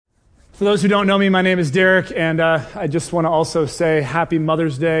For those who don't know me, my name is Derek, and I just want to also say Happy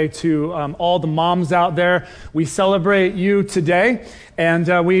Mother's Day to all the moms out there. We celebrate you today,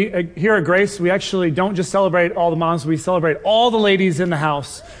 and we here at Grace, we actually don't just celebrate all the moms, we celebrate all the ladies in the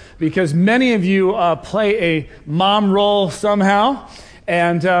house, because many of you play a mom role somehow.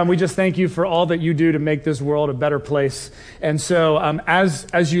 And we just thank you for all that you do to make this world a better place. And so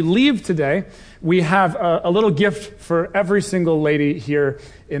as you leave today, we have a little gift for every single lady here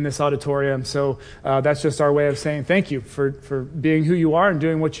in this auditorium. So that's just our way of saying thank you for being who you are and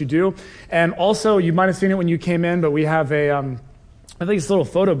doing what you do. And also, you might have seen it when you came in, but we have I think it's a little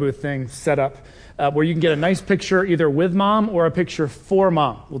photo booth thing set up where you can get a nice picture either with mom or a picture for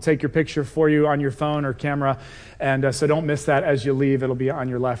mom. We'll take your picture for you on your phone or camera. And so don't miss that as you leave. It'll be on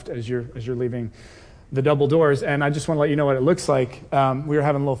your left as you're leaving the double doors. And I just want to let you know what it looks like. We were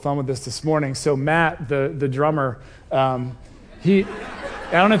having a little fun with this morning. So Matt, the drummer, I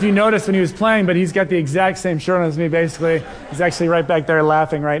don't know if you noticed when he was playing, but he's got the exact same shirt on as me, basically. He's actually right back there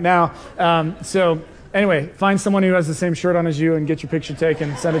laughing right now. So anyway, find someone who has the same shirt on as you and get your picture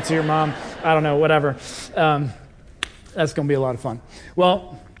taken, send it to your mom. I don't know, whatever. That's going to be a lot of fun.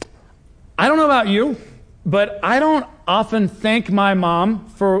 Well, I don't know about you, but I don't often thank my mom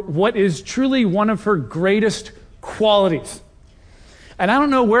for what is truly one of her greatest qualities. And I don't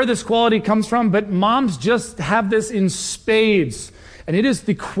know where this quality comes from, but moms just have this in spades. And it is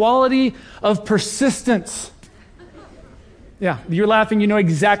the quality of persistence. Yeah, you're laughing. You know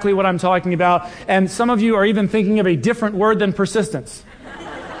exactly what I'm talking about. And some of you are even thinking of a different word than persistence.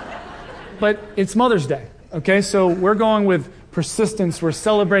 But it's Mother's Day, okay? So we're going with persistence. We're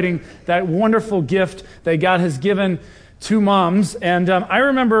celebrating that wonderful gift that God has given to moms. And I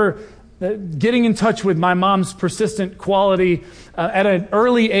remember getting in touch with my mom's persistent quality at an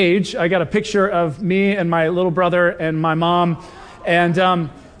early age. I got a picture of me and my little brother and my mom.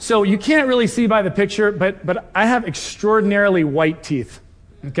 And so you can't really see by the picture, but I have extraordinarily white teeth.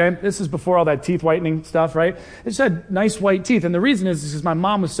 Okay, this is before all that teeth whitening stuff, right? It just had nice white teeth. And the reason is because my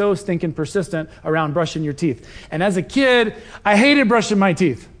mom was so stinking persistent around brushing your teeth. And as a kid, I hated brushing my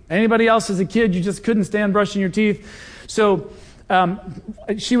teeth. Anybody else as a kid, you just couldn't stand brushing your teeth. So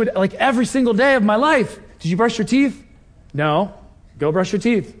she would, like every single day of my life, did you brush your teeth? No. Go brush your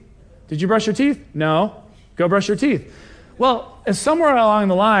teeth. Did you brush your teeth? No. Go brush your teeth. Well, somewhere along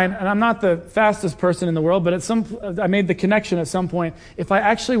the line, and I'm not the fastest person in the world, but I made the connection at some point, if I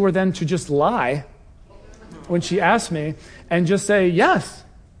actually were then to just lie when she asked me and just say, yes,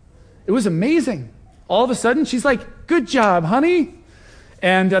 it was amazing. All of a sudden, she's like, good job, honey.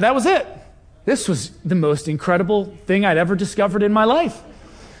 And that was it. This was the most incredible thing I'd ever discovered in my life.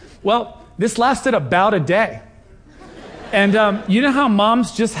 Well, this lasted about a day. And you know how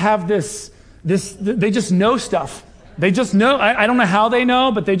moms just have this, they just know stuff. They just know. I don't know how they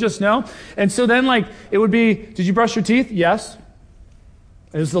know, but they just know. And so then, it would be, did you brush your teeth? Yes.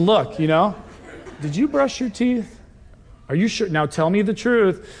 It was the look, Did you brush your teeth? Are you sure? Now tell me the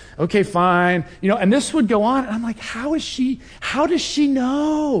truth. Okay, fine. And this would go on. And I'm like, how does she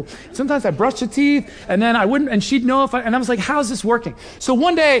know? Sometimes I brush the teeth, and then I wouldn't, and she'd know and I was like, how's this working? So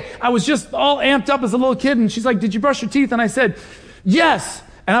one day, I was just all amped up as a little kid, and she's like, did you brush your teeth? And I said, yes.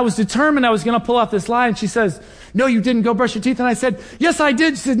 And I was determined I was going to pull off this lie. And she says, no, you didn't go brush your teeth. And I said, yes, I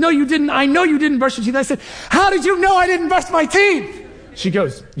did. She said, no, you didn't. I know you didn't brush your teeth. I said, how did you know I didn't brush my teeth? She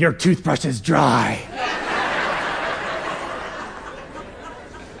goes, your toothbrush is dry.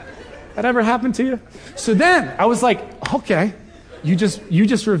 That ever happened to you? So then I was like, okay, you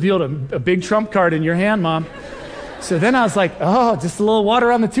just revealed a big trump card in your hand, Mom. So then I was like, oh, just a little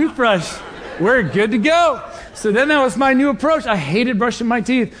water on the toothbrush. We're good to go. So then that was my new approach. I hated brushing my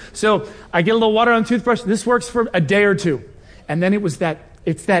teeth. So I get a little water on the toothbrush. This works for a day or two. And then it's that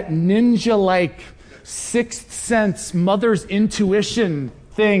ninja-like sixth sense mother's intuition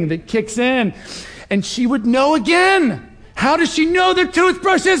thing that kicks in. And she would know again. How does she know the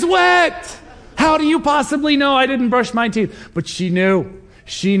toothbrush is wet? How do you possibly know I didn't brush my teeth? But she knew.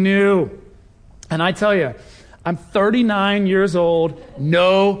 She knew. And I tell you, I'm 39 years old,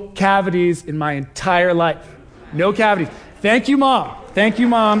 no cavities in my entire life. No cavities. Thank you, Mom. Thank you,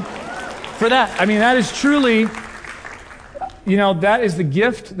 Mom, for that. I mean, that is truly, that is the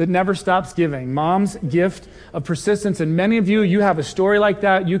gift that never stops giving. Mom's gift of persistence. And many of you have a story like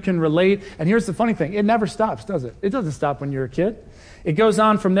that. You can relate. And here's the funny thing. It never stops, does it? It doesn't stop when you're a kid. It goes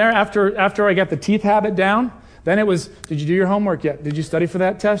on from there. After I got the teeth habit down, then it was, did you do your homework yet? Did you study for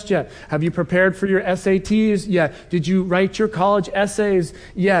that test yet? Have you prepared for your SATs yet? Did you write your college essays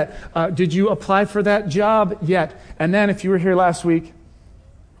yet? Did you apply for that job yet? And then if you were here last week,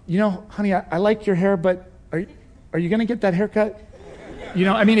 honey, I like your hair, but are you going to get that haircut?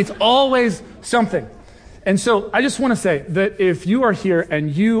 It's always something. And so I just want to say that if you are here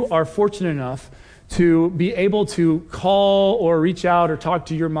and you are fortunate enough to be able to call or reach out or talk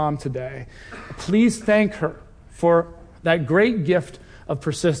to your mom today, please thank her for that great gift of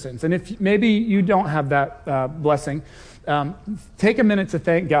persistence. And if maybe you don't have that blessing, take a minute to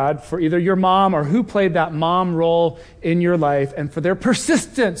thank God for either your mom or who played that mom role in your life and for their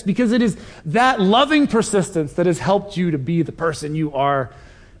persistence, because it is that loving persistence that has helped you to be the person you are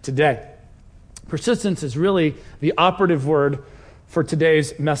today. Persistence is really the operative word for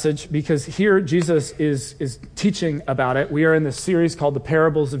today's message, because here Jesus is teaching about it. We are in this series called The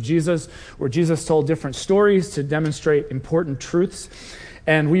Parables of Jesus, where Jesus told different stories to demonstrate important truths.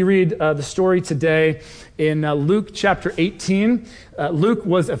 And we read the story today in Luke chapter 18. Luke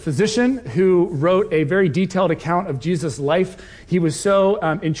was a physician who wrote a very detailed account of Jesus' life. He was so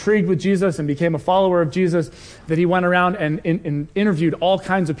intrigued with Jesus and became a follower of Jesus that he went around and interviewed all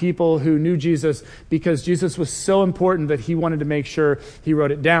kinds of people who knew Jesus, because Jesus was so important that he wanted to make sure he wrote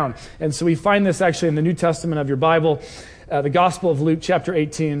it down. And so we find this actually in the New Testament of your Bible, the Gospel of Luke chapter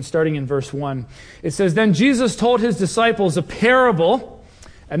 18, starting in verse 1. It says, "Then Jesus told his disciples a parable."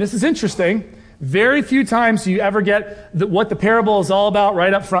 And this is interesting. Very few times do you ever get what the parable is all about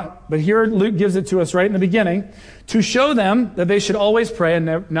right up front. But here Luke gives it to us right in the beginning, to show them that they should always pray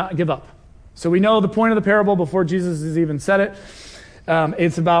and not give up. So we know the point of the parable before Jesus has even said it.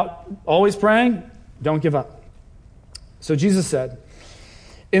 It's about always praying, don't give up. So Jesus said,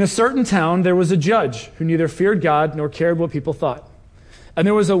 "In a certain town there was a judge who neither feared God nor cared what people thought. And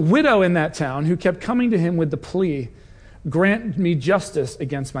there was a widow in that town who kept coming to him with the plea, 'Grant me justice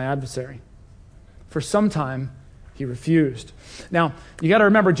against my adversary.' For some time, he refused." Now, you got to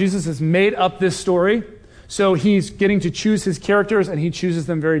remember, Jesus has made up this story, so he's getting to choose his characters, and he chooses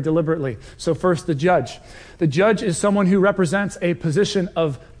them very deliberately. So first, the judge. The judge is someone who represents a position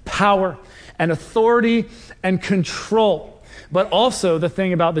of power and authority and control. But also the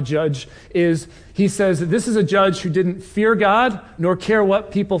thing about the judge is he says that this is a judge who didn't fear God nor care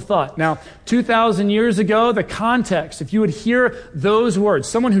what people thought. Now, 2,000 years ago, the context, if you would hear those words,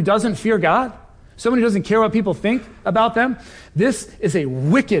 someone who doesn't fear God, someone who doesn't care what people think about them, this is a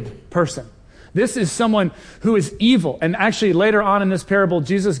wicked person. This is someone who is evil. And actually later on in this parable,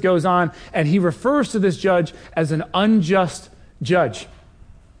 Jesus goes on and he refers to this judge as an unjust judge.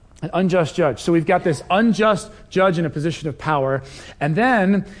 An unjust judge. So we've got this unjust judge in a position of power, and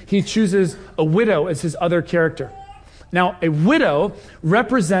then he chooses a widow as his other character. Now, a widow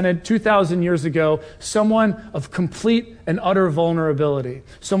represented 2,000 years ago someone of complete and utter vulnerability,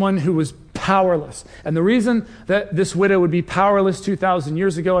 someone who was powerless. And the reason that this widow would be powerless 2,000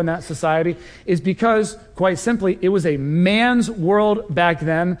 years ago in that society is because, quite simply, it was a man's world back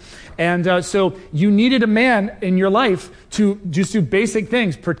then. And so you needed a man in your life to just do basic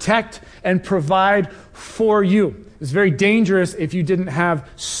things, protect and provide for you. It's very dangerous if you didn't have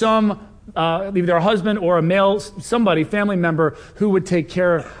either a husband or a male, somebody, family member, who would take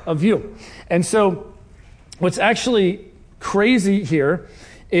care of you. And so what's actually crazy here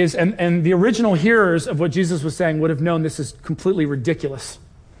is, and the original hearers of what Jesus was saying would have known this is completely ridiculous.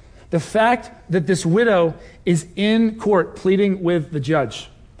 The fact that this widow is in court pleading with the judge,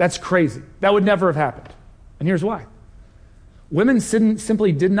 that's crazy. That would never have happened. And here's why. Women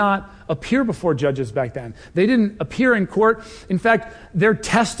simply did not appear before judges back then. They didn't appear in court. In fact, their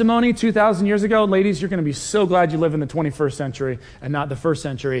testimony 2,000 years ago, ladies, you're going to be so glad you live in the 21st century and not the first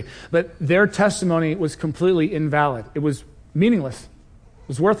century, but their testimony was completely invalid. It was meaningless. It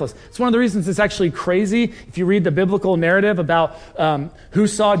was worthless. It's one of the reasons it's actually crazy. If you read the biblical narrative about who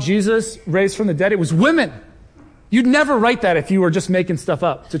saw Jesus raised from the dead, it was women. You'd never write that if you were just making stuff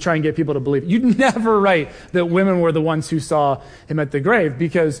up to try and get people to believe. You'd never write that women were the ones who saw him at the grave,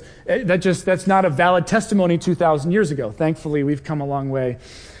 because that's not a valid testimony 2,000 years ago. Thankfully, we've come a long way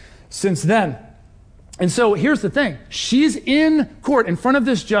since then. And so here's the thing. She's in court in front of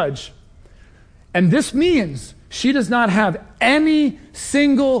this judge, and this means she does not have any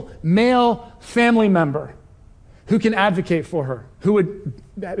single male family member who can advocate for her, who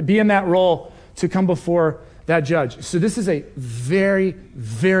would be in that role to come before that judge. So this is a very,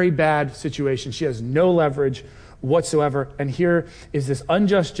 very bad situation. She has no leverage whatsoever. And here is this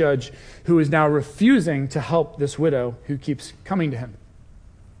unjust judge who is now refusing to help this widow who keeps coming to him.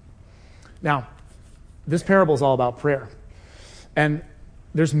 Now, this parable is all about prayer. And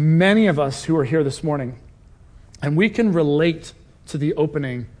there's many of us who are here this morning, and we can relate to the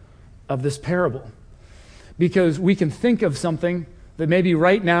opening of this parable, because we can think of something that maybe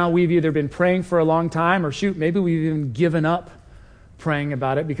right now we've either been praying for a long time, or maybe we've even given up praying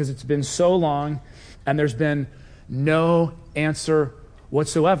about it because it's been so long and there's been no answer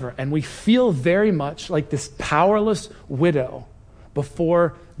whatsoever. And we feel very much like this powerless widow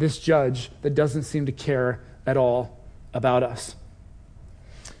before this judge that doesn't seem to care at all about us.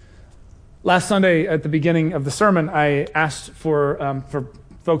 Last Sunday at the beginning of the sermon, I asked for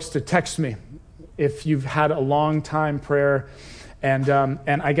folks to text me if you've had a long time prayer, and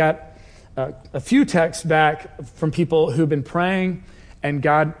I got a few texts back from people who've been praying, and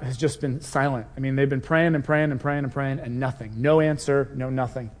God has just been silent. I mean, they've been praying and praying and praying and praying, and nothing. No answer, no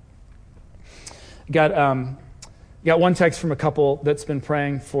nothing. Got one text from a couple that's been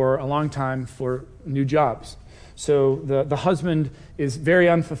praying for a long time for new jobs. So the husband is very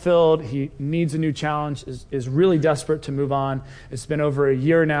unfulfilled. He needs a new challenge, is really desperate to move on. It's been over a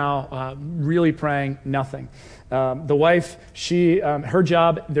year now, really praying, nothing. The wife, her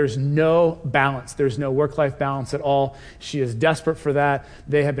job, there's no balance. There's no work-life balance at all. She is desperate for that.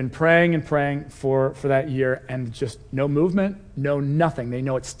 They have been praying and praying for that year, and just no movement, no nothing. They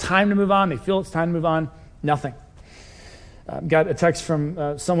know it's time to move on. They feel it's time to move on. Nothing. Got a text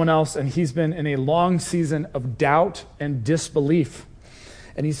from someone else, and he's been in a long season of doubt and disbelief.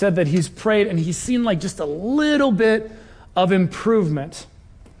 And he said that he's prayed, and he's seen like just a little bit of improvement.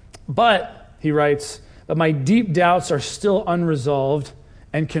 But, he writes, but my deep doubts are still unresolved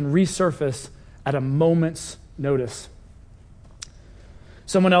and can resurface at a moment's notice.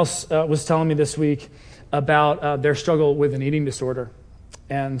 Someone else was telling me this week about their struggle with an eating disorder.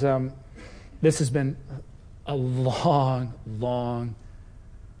 And this has been a long, long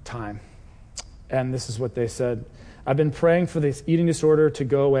time. And this is what they said. I've been praying for this eating disorder to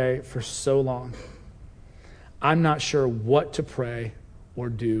go away for so long. I'm not sure what to pray or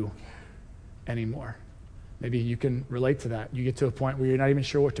do anymore. Maybe you can relate to that. You get to a point where you're not even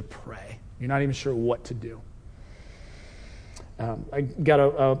sure what to pray. You're not even sure what to do. I got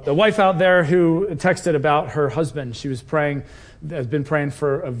a wife out there who texted about her husband. She was praying, has been praying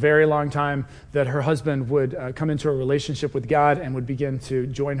for a very long time that her husband would come into a relationship with God and would begin to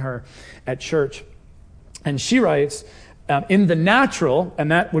join her at church. And she writes, in the natural,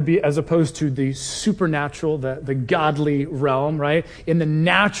 and that would be as opposed to the supernatural, the godly realm, right? In the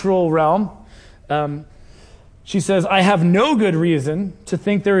natural realm, she says, I have no good reason to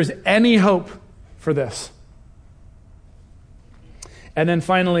think there is any hope for this. And then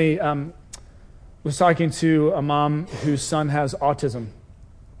finally, was talking to a mom whose son has autism.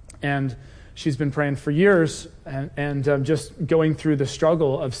 And she's been praying for years and just going through the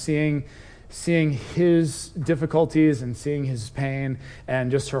struggle of seeing his difficulties and seeing his pain, and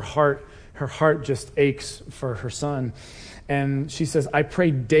just her heart just aches for her son. And she says, I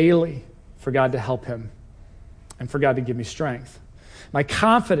pray daily for God to help him and for God to give me strength. My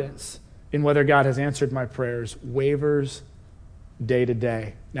confidence in whether God has answered my prayers wavers day to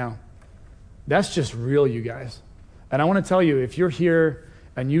day. Now, that's just real, you guys. And I want to tell you, if you're here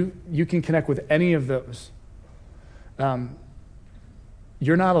and you can connect with any of those,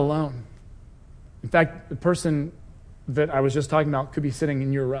 you're not alone. In fact, the person that I was just talking about could be sitting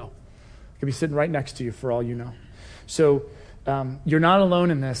in your row. Could be sitting right next to you for all you know. So you're not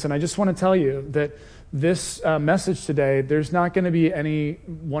alone in this. And I just want to tell you that this message today, there's not going to be any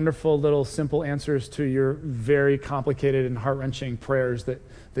wonderful little simple answers to your very complicated and heart-wrenching prayers that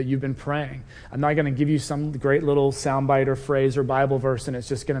you've been praying. I'm not going to give you some great little soundbite or phrase or Bible verse, and it's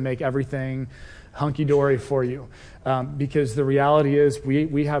just going to make everything hunky-dory for you. Because the reality is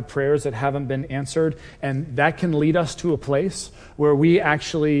we have prayers that haven't been answered, and that can lead us to a place where we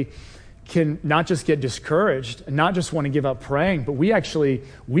actually can not just get discouraged and not just want to give up praying, but we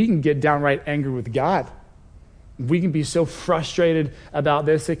can get downright angry with God. We can be so frustrated about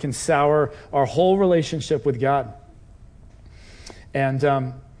this, it can sour our whole relationship with God.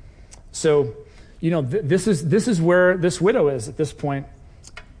 And so, this is where this widow is at this point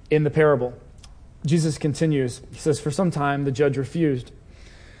in the parable. Jesus continues. He says, for some time the judge refused.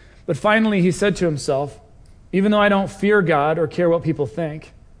 But finally he said to himself, even though I don't fear God or care what people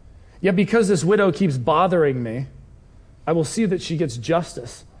think, yet because this widow keeps bothering me, I will see that she gets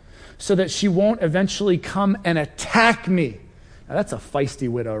justice, so that she won't eventually come and attack me. Now that's a feisty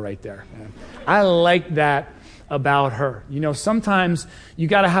widow right there, man. I like that about her. Sometimes you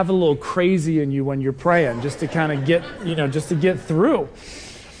got to have a little crazy in you when you're praying, just to kind of get, just to get through.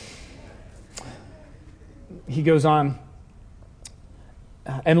 He goes on,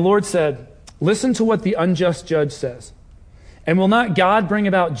 and the Lord said, listen to what the unjust judge says. And will not God bring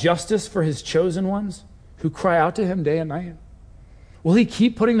about justice for his chosen ones who cry out to him day and night? Will he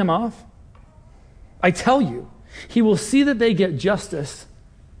keep putting them off? I tell you, he will see that they get justice,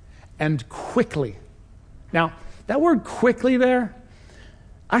 and quickly. Now, that word quickly there,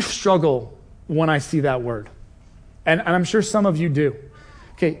 I struggle when I see that word. And I'm sure some of you do.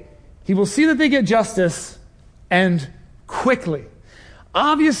 Okay, he will see that they get justice and quickly.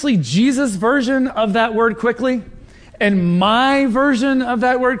 Obviously, Jesus' version of that word quickly and my version of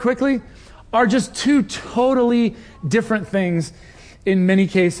that word quickly are just two totally different things in many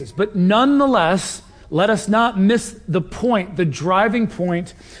cases. But nonetheless, let us not miss the point, the driving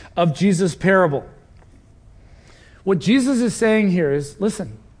point of Jesus' parable. What Jesus is saying here is,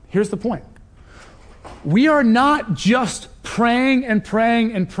 listen, here's the point. We are not just praying and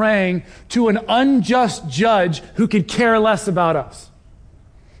praying and praying to an unjust judge who could care less about us.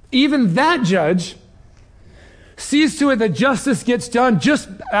 Even that judge sees to it that justice gets done just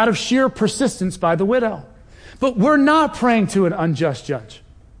out of sheer persistence by the widow. But we're not praying to an unjust judge.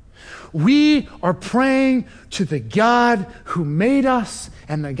 We are praying to the God who made us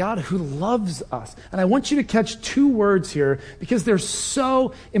and the God who loves us. And I want you to catch two words here because they're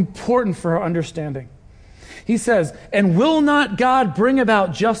so important for our understanding. He says, and will not God bring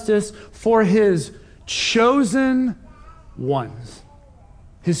about justice for his chosen ones?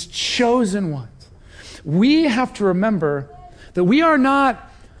 His chosen ones. We have to remember that we are not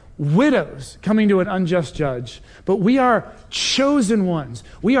widows coming to an unjust judge, but we are chosen ones.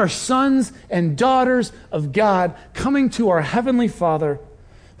 We are sons and daughters of God coming to our Heavenly Father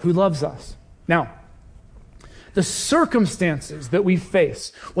who loves us. Now, the circumstances that we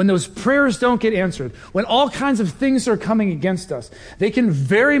face when those prayers don't get answered, when all kinds of things are coming against us, they can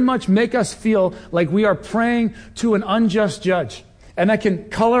very much make us feel like we are praying to an unjust judge. And that can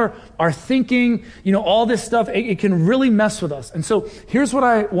color our thinking, all this stuff. It can really mess with us. And so here's what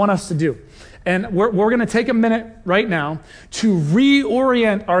I want us to do. And we're going to take a minute right now to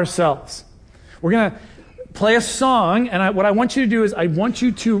reorient ourselves. We're going to play a song. And what I want you to do is I want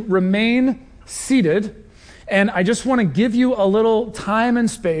you to remain seated. And I just want to give you a little time and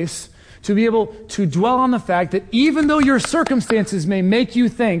space to be able to dwell on the fact that even though your circumstances may make you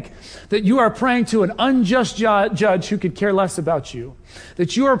think that you are praying to an unjust judge who could care less about you,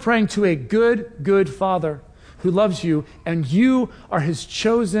 that you are praying to a good, good Father who loves you, and you are his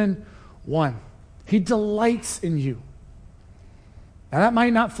chosen one. He delights in you. Now that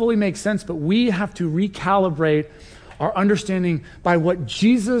might not fully make sense, but we have to recalibrate our understanding by what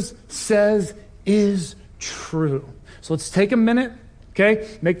Jesus says is true. So let's take a minute.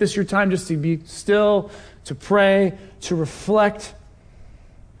 Okay? Make this your time just to be still, to pray, to reflect.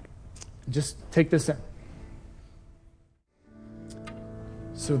 Just take this in.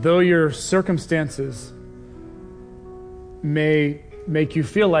 So though your circumstances may make you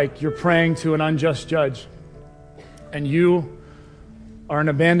feel like you're praying to an unjust judge and you are an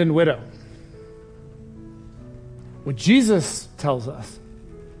abandoned widow, what Jesus tells us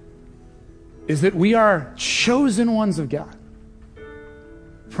is that we are chosen ones of God,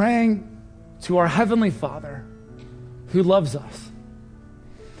 praying to our Heavenly Father who loves us.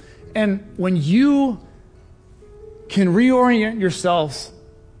 And when you can reorient yourselves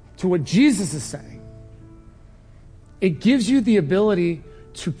to what Jesus is saying, it gives you the ability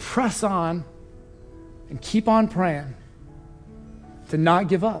to press on and keep on praying, to not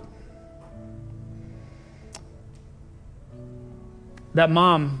give up. That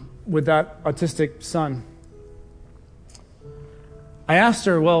mom with that autistic son, I asked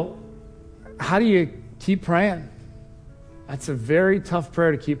her, well, how do you keep praying? That's a very tough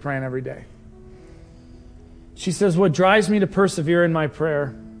prayer to keep praying every day. She says, what drives me to persevere in my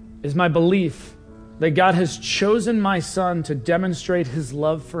prayer is my belief that God has chosen my son to demonstrate his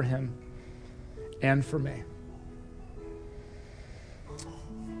love for him and for me.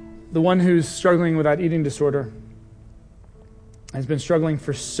 The one who's struggling with that eating disorder has been struggling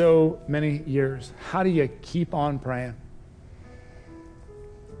for so many years. How do you keep on praying?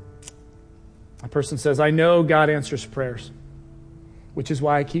 A person says, I know God answers prayers, which is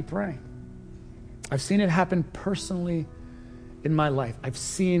why I keep praying. I've seen it happen personally in my life. I've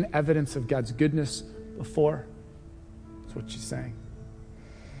seen evidence of God's goodness before. That's what she's saying.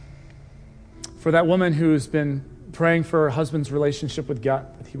 For that woman who's been praying for her husband's relationship with God,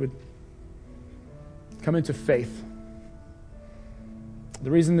 that he would come into faith.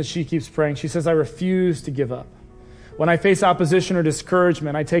 The reason that she keeps praying, she says, I refuse to give up. When I face opposition or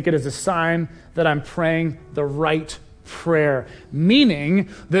discouragement, I take it as a sign that I'm praying the right prayer. Meaning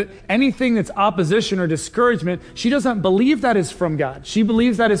that anything that's opposition or discouragement, she doesn't believe that is from God. She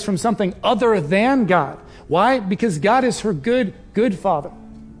believes that is from something other than God. Why? Because God is her good, good Father.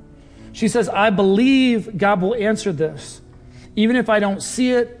 She says, I believe God will answer this, even if I don't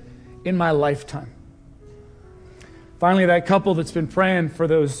see it in my lifetime. Finally, that couple that's been praying for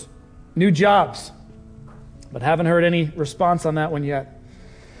those new jobs, but haven't heard any response on that one yet.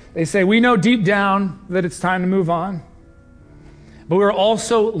 They say, we know deep down that it's time to move on, but we're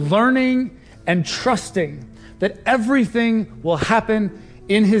also learning and trusting that everything will happen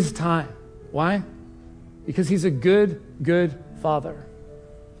in his time. Why? Because he's a good, good Father.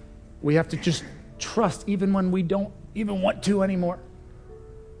 We have to just trust even when we don't even want to anymore.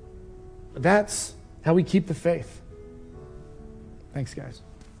 That's how we keep the faith. Thanks, guys.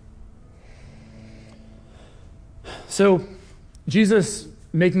 So, Jesus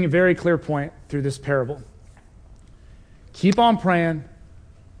making a very clear point through this parable. Keep on praying.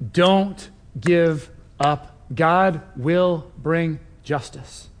 Don't give up. God will bring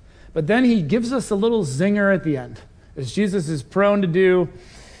justice. But then he gives us a little zinger at the end, as Jesus is prone to do.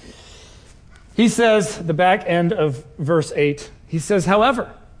 He says, the back end of verse 8, he says,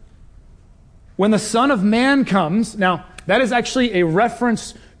 however, when the Son of Man comes, now that is actually a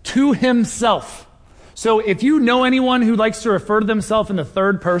reference to himself. So if you know anyone who likes to refer to themselves in the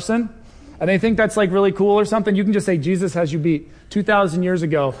third person, and they think that's like really cool or something, you can just say, Jesus has you beat. 2,000 years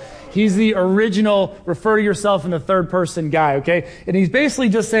ago, he's the original refer to yourself in the third person guy, okay? And he's basically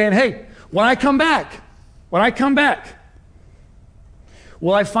just saying, hey, when I come back, will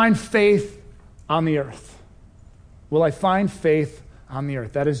I find faith on the earth? Will I find faith on the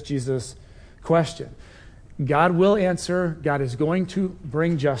earth? That is Jesus' question. God will answer. God is going to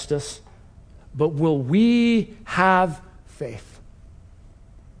bring justice. But will we have faith?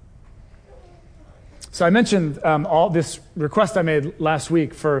 So I mentioned all this request I made last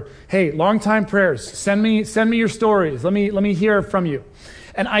week for, hey, long time prayers. Send me your stories. Let me hear from you.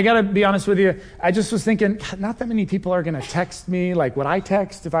 And I got to be honest with you, I just was thinking, God, not that many people are going to text me like what I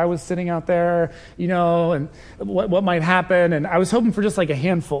text if I was sitting out there, and what might happen. And I was hoping for just like a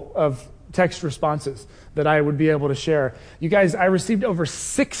handful of text responses that I would be able to share. You guys, I received over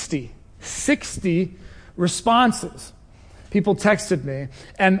 60 responses. People texted me,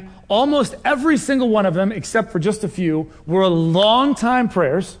 and almost every single one of them, except for just a few, were long-time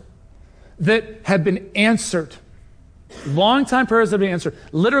prayers that had been answered. Long-time prayers that have been answered.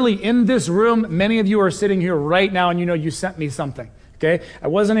 Literally in this room, many of you are sitting here right now, and you sent me something. Okay? I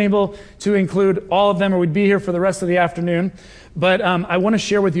wasn't able to include all of them, or we'd be here for the rest of the afternoon, but I want to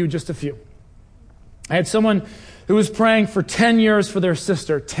share with you just a few. I had someone who was praying for 10 years for their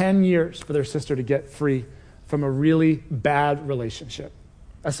sister, 10 years for their sister to get free from a really bad relationship.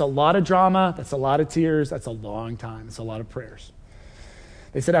 That's a lot of drama. That's a lot of tears. That's a long time. It's a lot of prayers.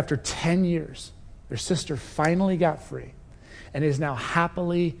 They said after 10 years, their sister finally got free and is now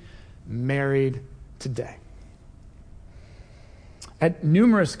happily married today. I had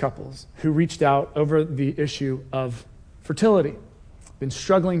numerous couples who reached out over the issue of fertility, been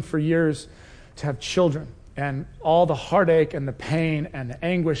struggling for years to have children, and all the heartache and the pain and the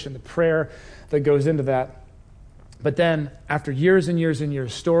anguish and the prayer that goes into that. But then, after years and years and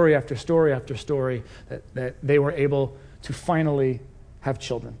years, story after story after story, that they were able to finally have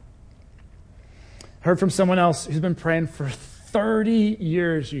children. Heard from someone else who's been praying for 30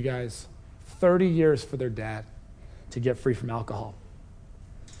 years, you guys. 30 years for their dad to get free from alcohol.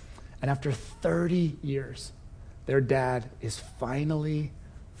 And after 30 years, their dad is finally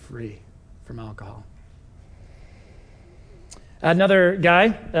free from alcohol. Another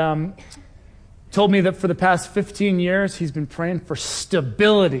guy told me that for the past 15 years, he's been praying for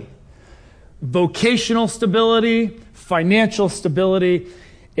stability, vocational stability, financial stability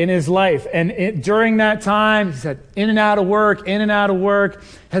in his life. And during that time, he said, in and out of work,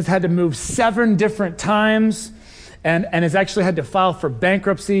 has had to move 7 different times, and has actually had to file for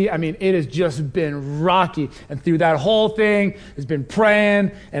bankruptcy. I mean, it has just been rocky. And through that whole thing, has been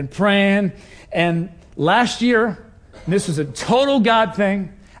praying and praying. And last year, and this was a total God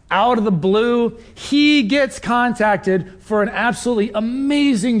thing, out of the blue, he gets contacted for an absolutely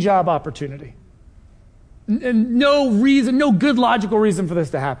amazing job opportunity. And no reason, no good logical reason for this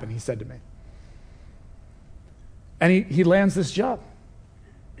to happen, he said to me. And he lands this job.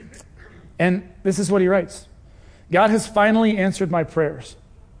 And this is what he writes. God has finally answered my prayers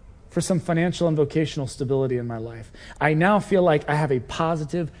for some financial and vocational stability in my life. I now feel like I have a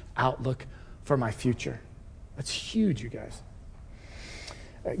positive outlook for my future. That's huge, you guys.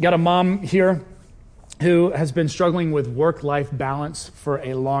 Got a mom here who has been struggling with work-life balance for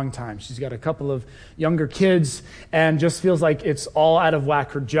a long time. She's got a couple of younger kids and just feels like it's all out of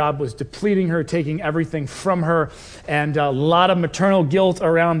whack. Her job was depleting her, taking everything from her, and a lot of maternal guilt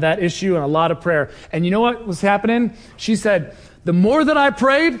around that issue and a lot of prayer. And you know what was happening? She said, the more that I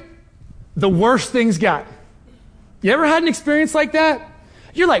prayed, the worse things got. You ever had an experience like that?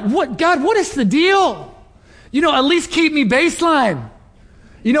 You're like, what, God, what is the deal? At least keep me baseline.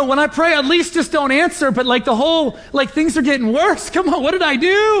 When I pray, at least just don't answer, but things are getting worse. Come on, what did I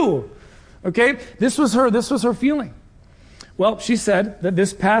do? Okay, this was her feeling. Well, she said that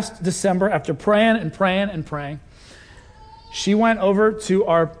this past December, after praying and praying and praying, she went over to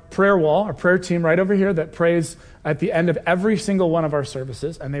our prayer wall, our prayer team right over here that prays at the end of every single one of our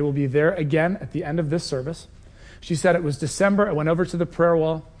services, and they will be there again at the end of this service. She said it was December. I went over to the prayer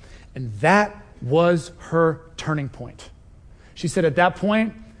wall, and that was her turning point. She said at that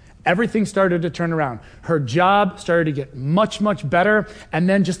point, everything started to turn around. Her job started to get much, much better. And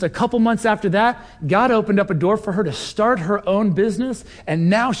then just a couple months after that, God opened up a door for her to start her own business. And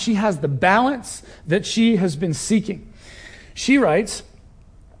now she has the balance that she has been seeking. She writes,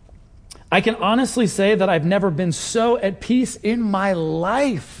 I can honestly say that I've never been so at peace in my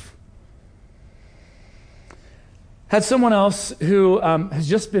life. Had someone else who has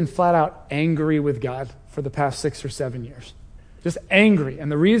just been flat out angry with God for the past 6 or 7 years. Just angry.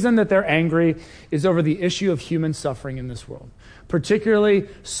 And the reason that they're angry is over the issue of human suffering in this world, particularly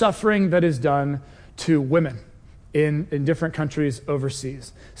suffering that is done to women in different countries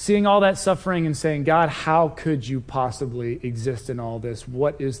overseas. Seeing all that suffering and saying, God, how could you possibly exist in all this?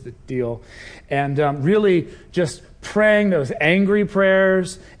 What is the deal? And really just praying those angry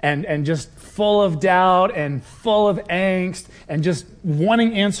prayers and just full of doubt and full of angst and just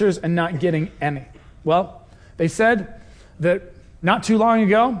wanting answers and not getting any. Well, they said that not too long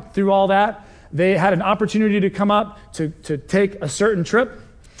ago, through all that, they had an opportunity to come up to take a certain trip,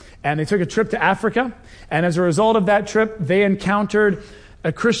 and they took a trip to Africa. And as a result of that trip, they encountered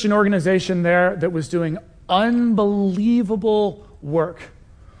a Christian organization there that was doing unbelievable work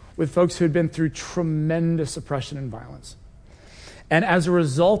with folks who had been through tremendous oppression and violence. And as a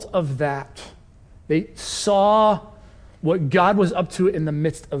result of that, they saw what God was up to in the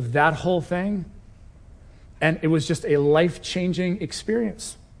midst of that whole thing. And it was just a life-changing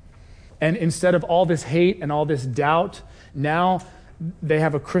experience. And instead of all this hate and all this doubt, now they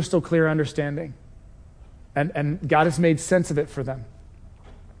have a crystal clear understanding. And God has made sense of it for them.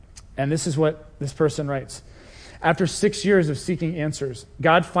 And this is what this person writes. After 6 years of seeking answers,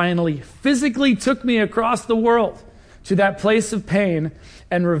 God finally physically took me across the world to that place of pain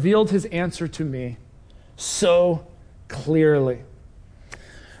and revealed his answer to me so clearly.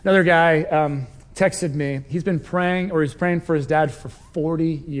 Another guy texted me. He's praying for his dad for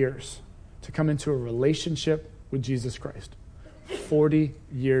 40 years to come into a relationship with Jesus Christ. 40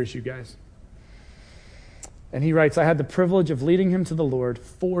 years, you guys. And he writes, I had the privilege of leading him to the Lord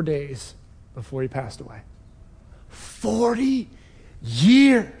 4 days before he passed away. 40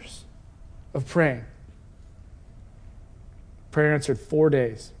 years of praying. Prayer answered 4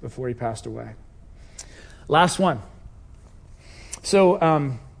 days before he passed away. Last one.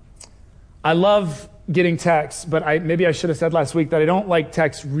 So I love getting texts, but maybe I should have said last week that I don't like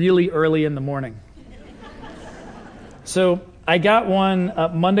texts really early in the morning. So I got one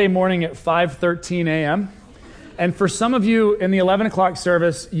Monday morning at 5:13 a.m., and for some of you in the 11 o'clock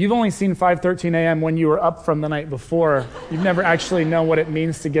service, you've only seen 5:13 a.m. when you were up from the night before. You've never actually known what it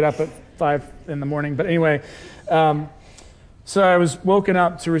means to get up at 5 in the morning. But anyway, so I was woken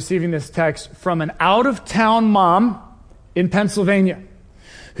up to receiving this text from an out-of-town mom in Pennsylvania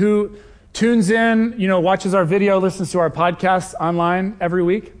who tunes in, watches our video, listens to our podcasts online every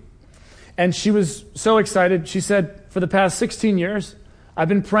week. And she was so excited. She said, for the past 16 years, I've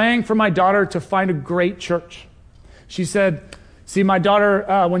been praying for my daughter to find a great church. She said, see, my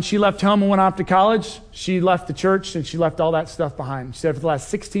daughter, when she left home and went off to college, she left the church and she left all that stuff behind. She said, for the last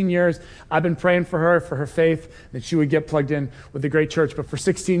 16 years, I've been praying for her faith, that she would get plugged in with a great church. But for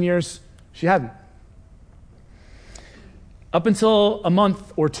 16 years, she hadn't. Up until a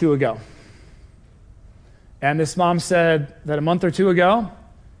month or two ago. And this mom said that a month or two ago,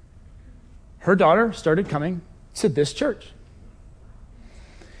 her daughter started coming to this church.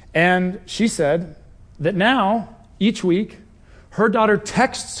 And she said that now, each week, her daughter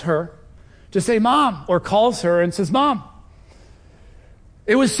texts her to say, Mom, or calls her and says, Mom,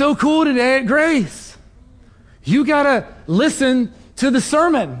 it was so cool today at Grace. You got to listen to the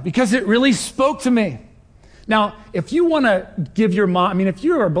sermon because it really spoke to me. Now, if you want to give your mom, if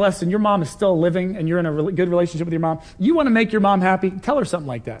you are blessed and your mom is still living and you're in a really good relationship with your mom, you want to make your mom happy, tell her something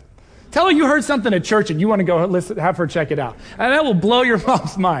like that. Tell her you heard something at church and you want to go listen, have her check it out. And that will blow your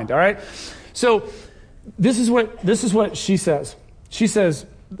mom's mind, all right? So this is what she says. She says,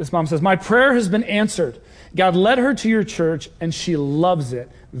 this mom says, my prayer has been answered. God led her to your church and she loves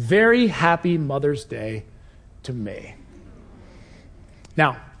it. Very happy Mother's Day to me.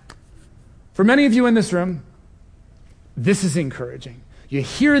 Now, for many of you in this room, this is encouraging. You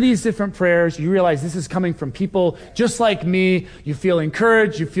hear these different prayers. You realize this is coming from people just like me. You feel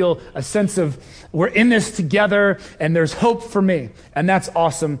encouraged. You feel a sense of we're in this together and there's hope for me. And that's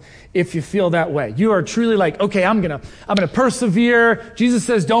awesome if you feel that way. You are truly like, okay, I'm going to persevere. Jesus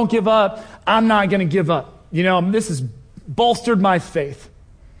says, don't give up. I'm not going to give up. This has bolstered my faith.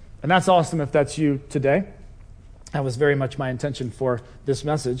 And that's awesome if that's you today. That was very much my intention for this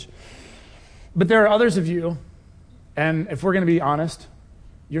message. But there are others of you, and if we're going to be honest,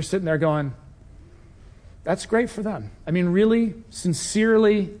 you're sitting there going, that's great for them. I mean, really,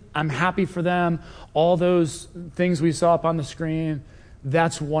 sincerely, I'm happy for them. All those things we saw up on the screen,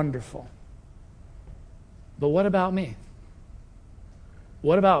 that's wonderful. But what about me?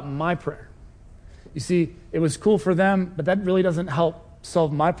 What about my prayer? You see, it was cool for them, but that really doesn't help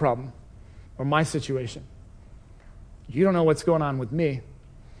solve my problem or my situation. You don't know what's going on with me.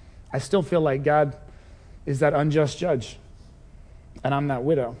 I still feel like God is that unjust judge, and I'm that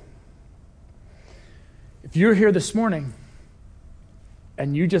widow. If you're here this morning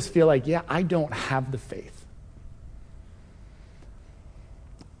and you just feel like, yeah, I don't have the faith,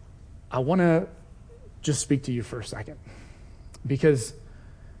 I want to just speak to you for a second, because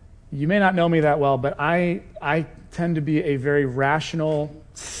you may not know me that well, but I tend to be a very rational,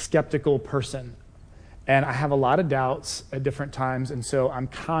 skeptical person. And I have a lot of doubts at different times, and so I'm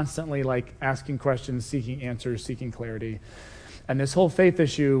constantly asking questions, seeking answers, seeking clarity. And this whole faith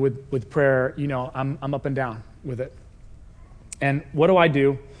issue with prayer, I'm up and down with it. And what do I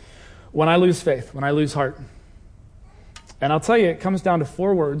do when I lose faith, when I lose heart? And I'll tell you, it comes down to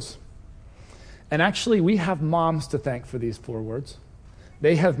 4 words. And actually, we have moms to thank for these 4 words.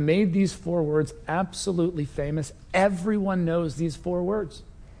 They have made these 4 words absolutely famous. Everyone knows these 4 words.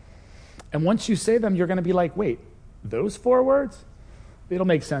 And once you say them, you're going to be like, wait, those 4 words? It'll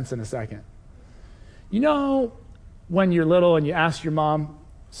make sense in a second. When you're little and you ask your mom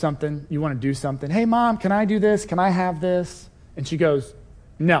something, you want to do something. Hey, Mom, can I do this? Can I have this? And she goes,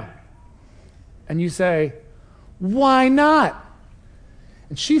 no. And you say, why not?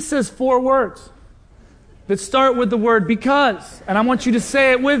 And she says 4 words that start with the word because. And I want you to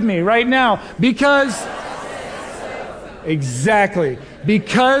say it with me right now. Because. Exactly.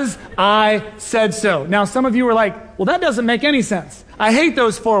 Because I said so. Now, some of you are like, well, that doesn't make any sense. I hate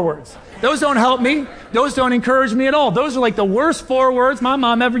those 4 words. Those don't help me. Those don't encourage me at all. Those are like the worst 4 words my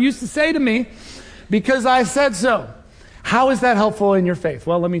mom ever used to say to me, because I said so. How is that helpful in your faith?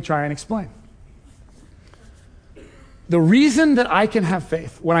 Well, let me try and explain. The reason that I can have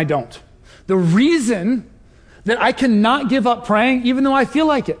faith when I don't, the reason that I cannot give up praying even though I feel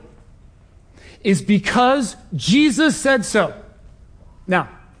like it, is because Jesus said so. Now,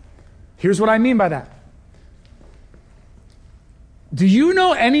 here's what I mean by that. Do you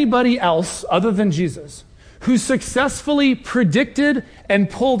know anybody else other than Jesus who successfully predicted and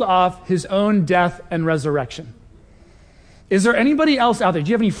pulled off his own death and resurrection? Is there anybody else out there? Do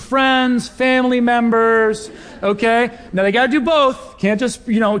you have any friends, family members? Okay. Now they got to do both. Can't just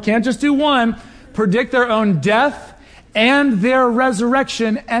do one. Predict their own death and their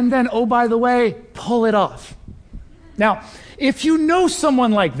resurrection, and then, oh, by the way, pull it off. Now, if you know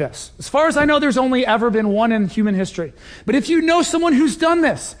someone like this, as far as I know, there's only ever been one in human history. But if you know someone who's done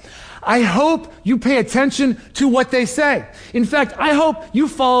this, I hope you pay attention to what they say. In fact, I hope you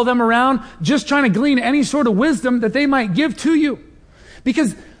follow them around just trying to glean any sort of wisdom that they might give to you.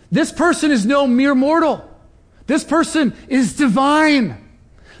 Because this person is no mere mortal. This person is divine.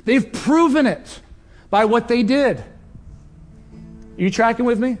 They've proven it by what they did. Are you tracking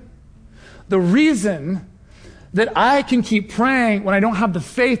with me? The reason that I can keep praying when I don't have the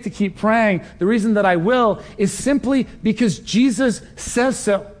faith to keep praying, the reason that I will, is simply because Jesus says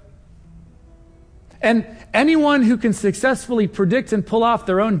so. And anyone who can successfully predict and pull off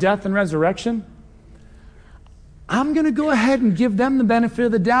their own death and resurrection, I'm going to go ahead and give them the benefit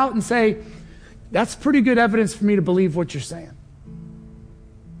of the doubt and say, that's pretty good evidence for me to believe what you're saying.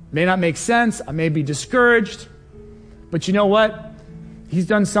 May not make sense. I may be discouraged. But you know what? He's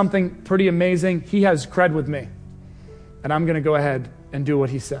done something pretty amazing. He has cred with me. And I'm going to go ahead and do what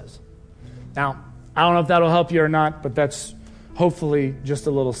he says. Now, I don't know if that'll help you or not, but that's hopefully just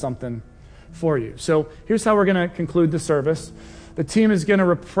a little something for you. So here's how we're going to conclude the service. The team is going to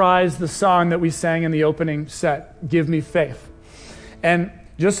reprise the song that we sang in the opening set, Give Me Faith. And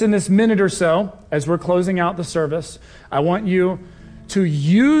just in this minute or so, as we're closing out the service, I want you to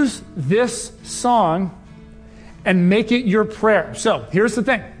use this song and make it your prayer. So here's the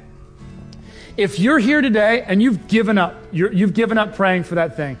thing. If you're here today and you've given up, you've given up praying for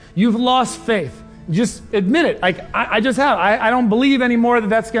that thing, you've lost faith, just admit it. I just have. I don't believe anymore that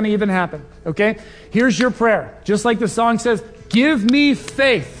that's going to even happen. Okay? Here's your prayer. Just like the song says, Give me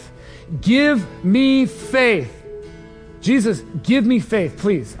faith. Give me faith. Jesus, give me faith,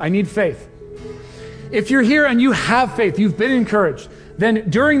 please. I need faith. If you're here and you have faith, you've been encouraged, then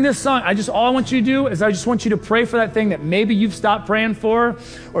during this song, all I want you to do is I just want you to pray for that thing that maybe you've stopped praying for,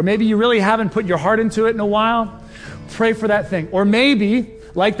 or maybe you really haven't put your heart into it in a while. Pray for that thing. Or maybe,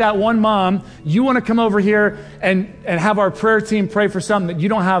 like that one mom, you want to come over here and have our prayer team pray for something that you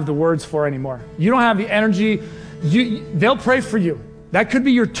don't have the words for anymore. You don't have the energy. They'll pray for you. That could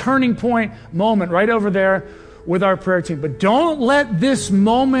be your turning point moment right over there with our prayer team. But don't let this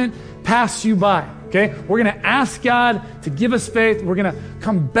moment pass you by. Okay, we're going to ask God to give us faith. We're going to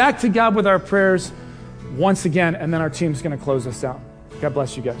come back to God with our prayers once again, and then our team's going to close us out. God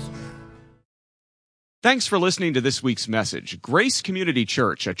bless you guys. Thanks for listening to this week's message. Grace Community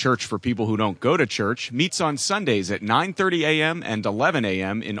Church, a church for people who don't go to church, meets on Sundays at 9:30 a.m. and 11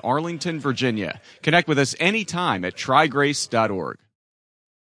 a.m. in Arlington, Virginia. Connect with us anytime at trygrace.org.